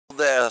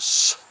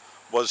This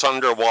was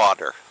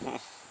underwater.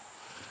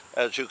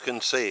 As you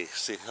can see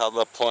how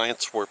the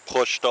plants were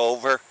pushed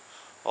over?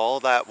 All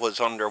that was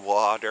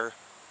underwater.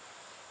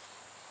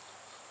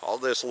 All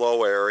this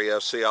low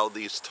area, see how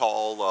these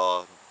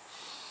tall,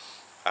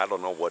 I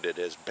don't know what it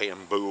is,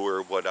 bamboo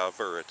or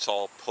whatever, it's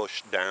all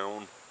pushed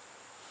down.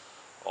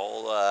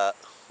 All that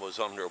was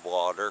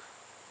underwater.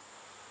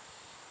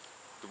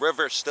 The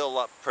river's still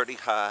up pretty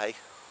high.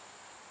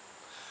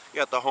 You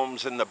got the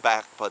homes in the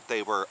back, but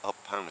they were up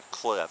on a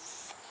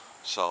cliff,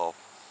 so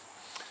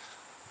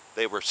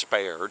they were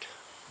spared.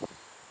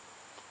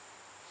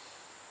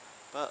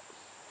 But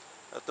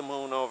at the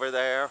moon over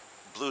there,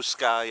 blue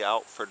sky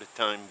out for the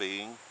time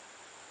being.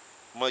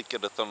 Might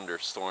get a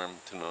thunderstorm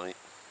tonight,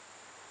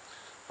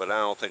 but I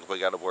don't think we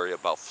got to worry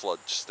about flood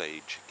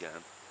stage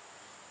again.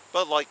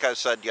 But like I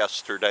said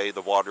yesterday,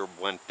 the water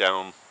went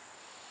down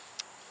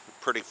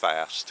pretty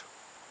fast.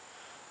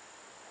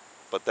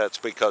 But that's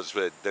because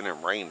it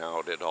didn't rain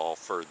out at all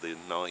for the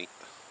night.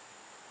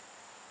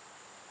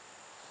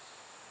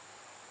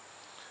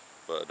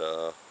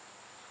 But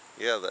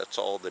yeah, that's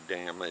all the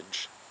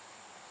damage.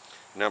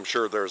 And I'm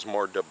sure there's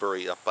more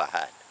debris up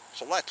ahead.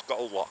 So let's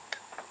go look.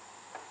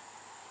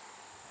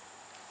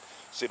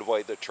 See the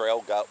way the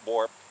trail got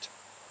warped?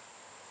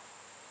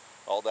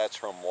 All that's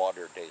from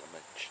water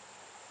damage.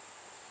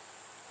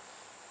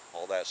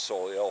 All that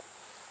soil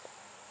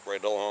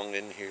right along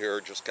in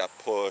here just got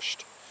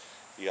pushed.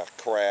 You got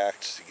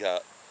cracks, you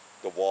got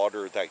the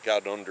water that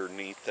got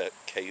underneath that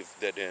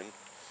caved it in.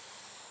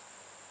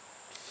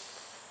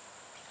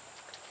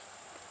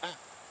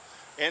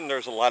 And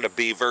there's a lot of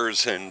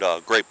beavers and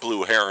great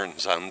blue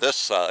herons on this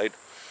side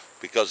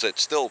because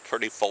it's still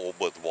pretty full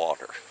with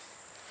water.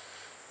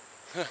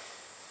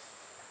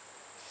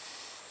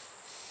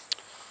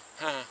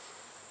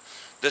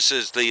 This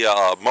is the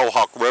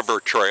Mohawk River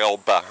Trail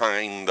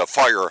behind the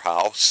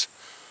firehouse,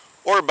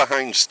 or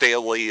behind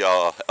Staley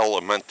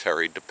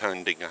Elementary,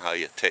 depending on how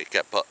you take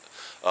it. But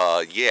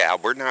yeah,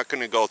 we're not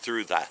going to go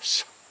through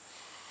this.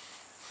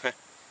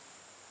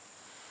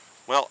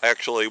 Well,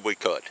 actually we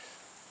could.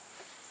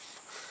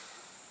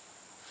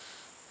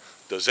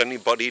 Does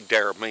anybody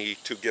dare me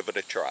to give it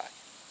a try?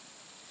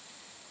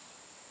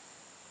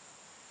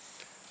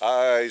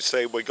 I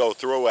say we go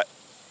through it.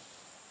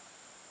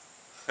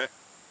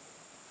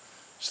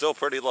 Still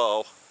pretty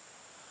low,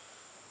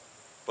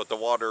 but the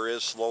water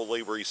is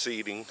slowly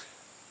receding.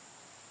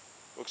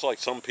 Looks like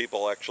some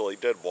people actually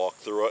did walk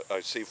through it.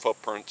 I see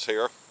footprints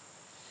here.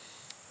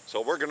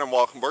 So we're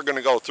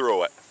gonna go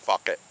through it.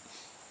 Fuck it.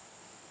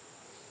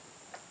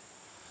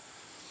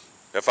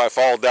 If I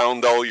fall down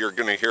though, you're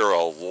gonna hear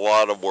a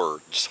lot of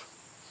words.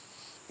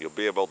 You'll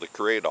be able to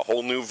create a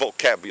whole new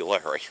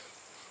vocabulary.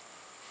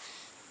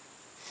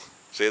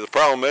 See, the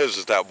problem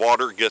is that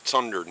water gets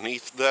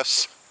underneath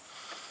this,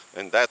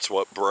 and that's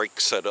what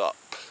breaks it up.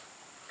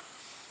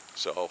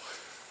 So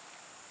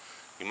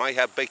you might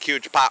have big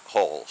huge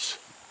potholes.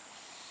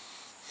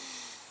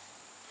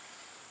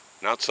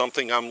 Not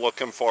something I'm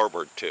looking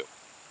forward to.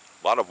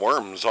 A lot of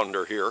worms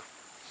under here.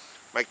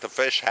 Make the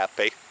fish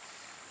happy.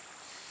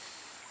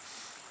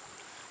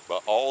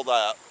 But all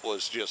that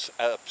was just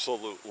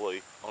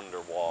absolutely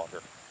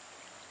underwater.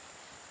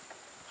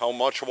 How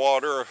much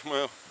water?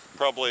 Well,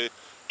 probably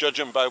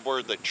judging by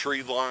where the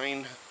tree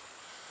line,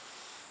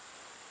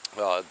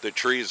 the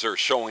trees are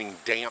showing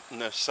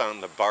dampness on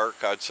the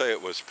bark, I'd say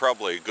it was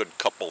probably a good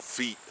couple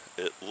feet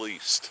at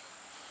least.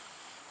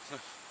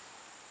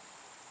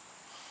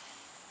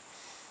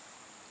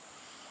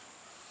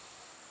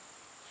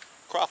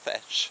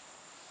 Crawfish.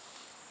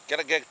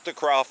 Gotta get the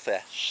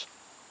crawfish.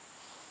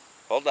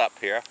 Hold up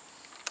here.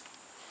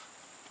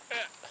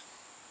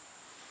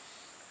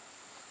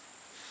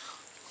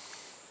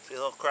 See a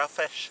little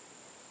crawfish?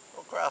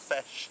 Little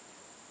crawfish.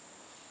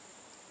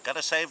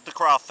 Gotta save the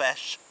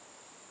crawfish.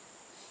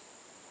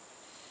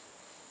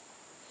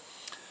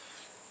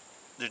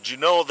 Did you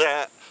know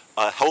that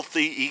a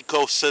healthy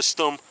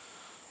ecosystem,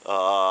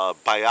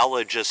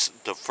 biologists,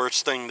 the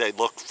first thing they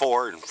look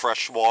for in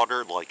fresh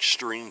water, like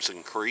streams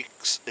and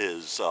creeks,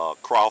 is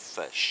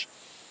crawfish?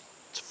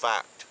 It's a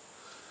fact.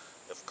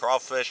 If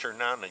crawfish are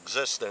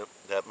non-existent,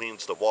 that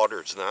means the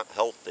water's not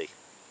healthy.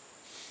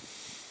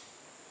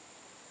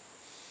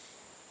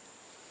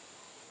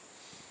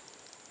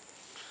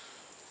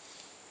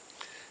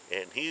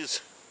 And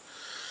he's...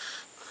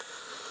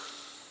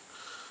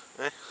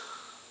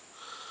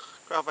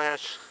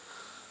 crawfish.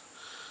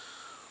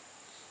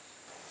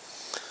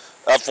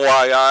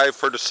 FYI,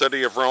 for the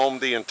city of Rome,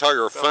 the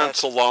entire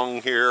fence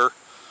along here,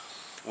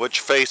 which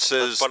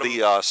faces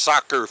the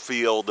soccer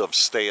field of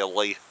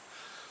Staley,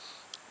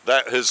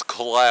 that has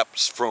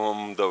collapsed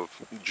from the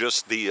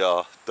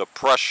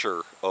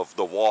pressure of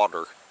the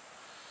water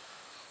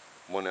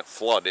when it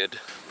flooded,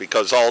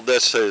 because all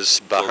this is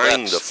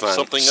behind the fence.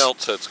 Something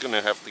else that's going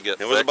to have to get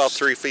fixed. It was about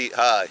 3 feet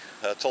high.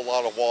 That's a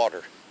lot of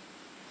water.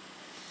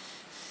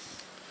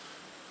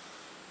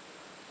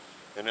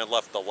 And it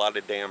left a lot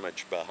of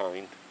damage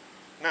behind.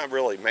 Not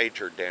really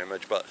major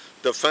damage, but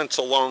the fence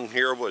along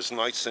here was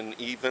nice and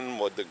even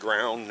with the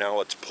ground.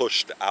 Now it's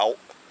pushed out.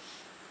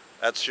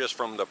 That's just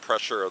from the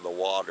pressure of the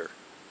water.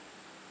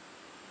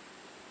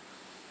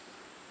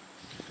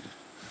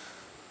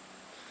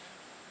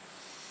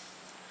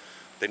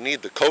 They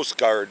need the Coast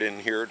Guard in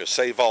here to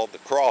save all the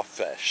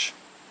crawfish.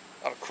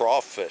 A lot of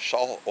crawfish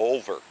all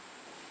over.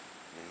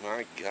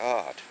 My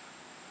God.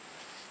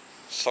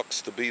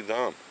 Sucks to be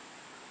them.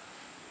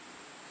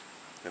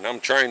 And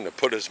I'm trying to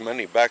put as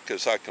many back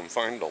as I can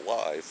find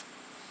alive.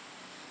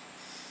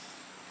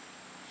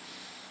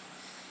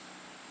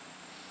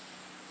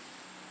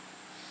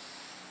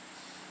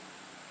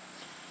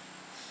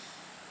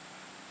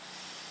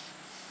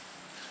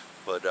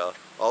 But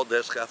all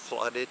this got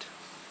flooded.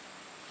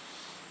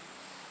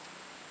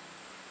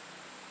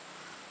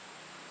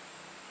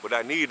 What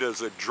I need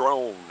is a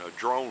drone. A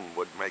drone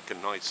would make a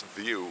nice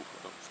view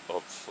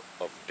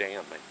of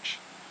damage.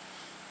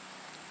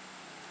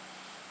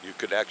 You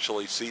could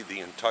actually see the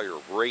entire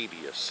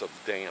radius of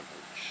damage.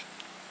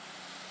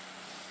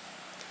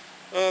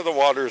 The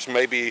water's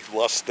maybe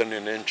less than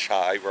an inch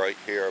high right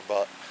here,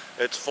 but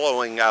it's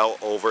flowing out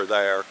over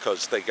there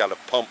because they got a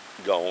pump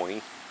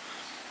going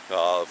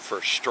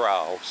for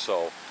Strow.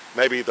 So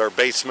maybe their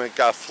basement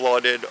got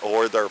flooded,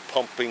 or they're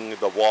pumping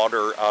the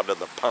water out of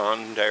the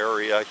pond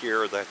area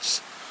here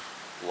that's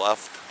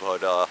left.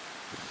 But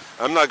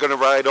I'm not going to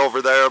ride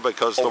over there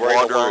because the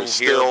water is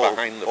still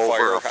behind the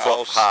over a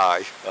foot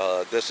high.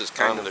 This is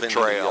kind of the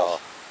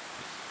trail.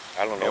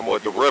 I don't know, and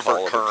with the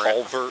river current,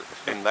 culvert,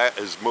 and that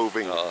is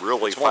moving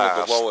really fast. It's one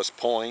of the lowest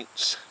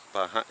points.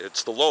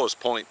 It's the lowest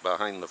point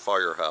behind the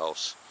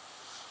firehouse,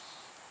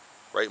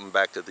 right in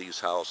back of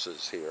these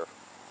houses here.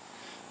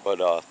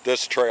 But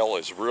this trail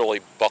is really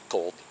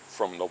buckled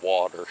from the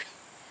water.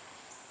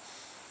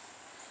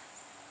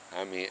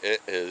 I mean,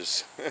 it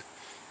is,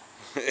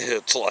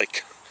 it's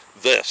like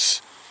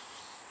this.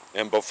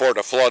 And before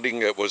the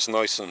flooding, it was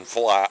nice and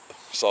flat.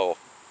 So,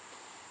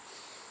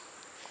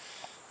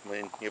 I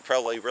mean, you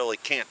probably really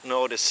can't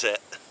notice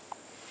it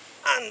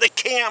on the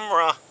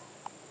camera.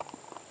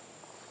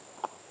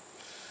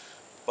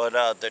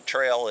 But the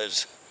trail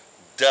is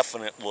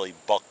definitely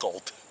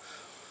buckled.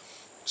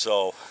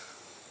 So,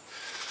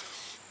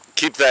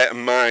 keep that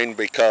in mind,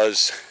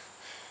 because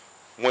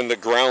when the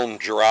ground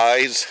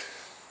dries,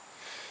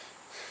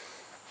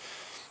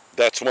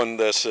 that's when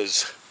this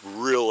is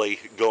really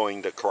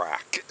going to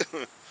crack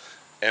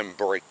and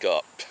break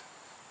up.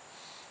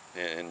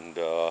 And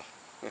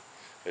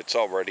it's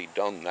already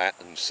done that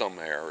in some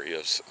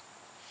areas.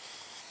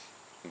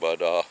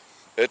 But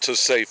it's a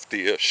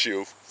safety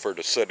issue for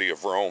the city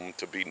of Rome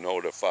to be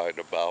notified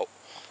about.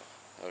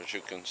 As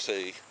you can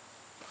see,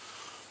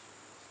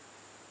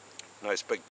 nice big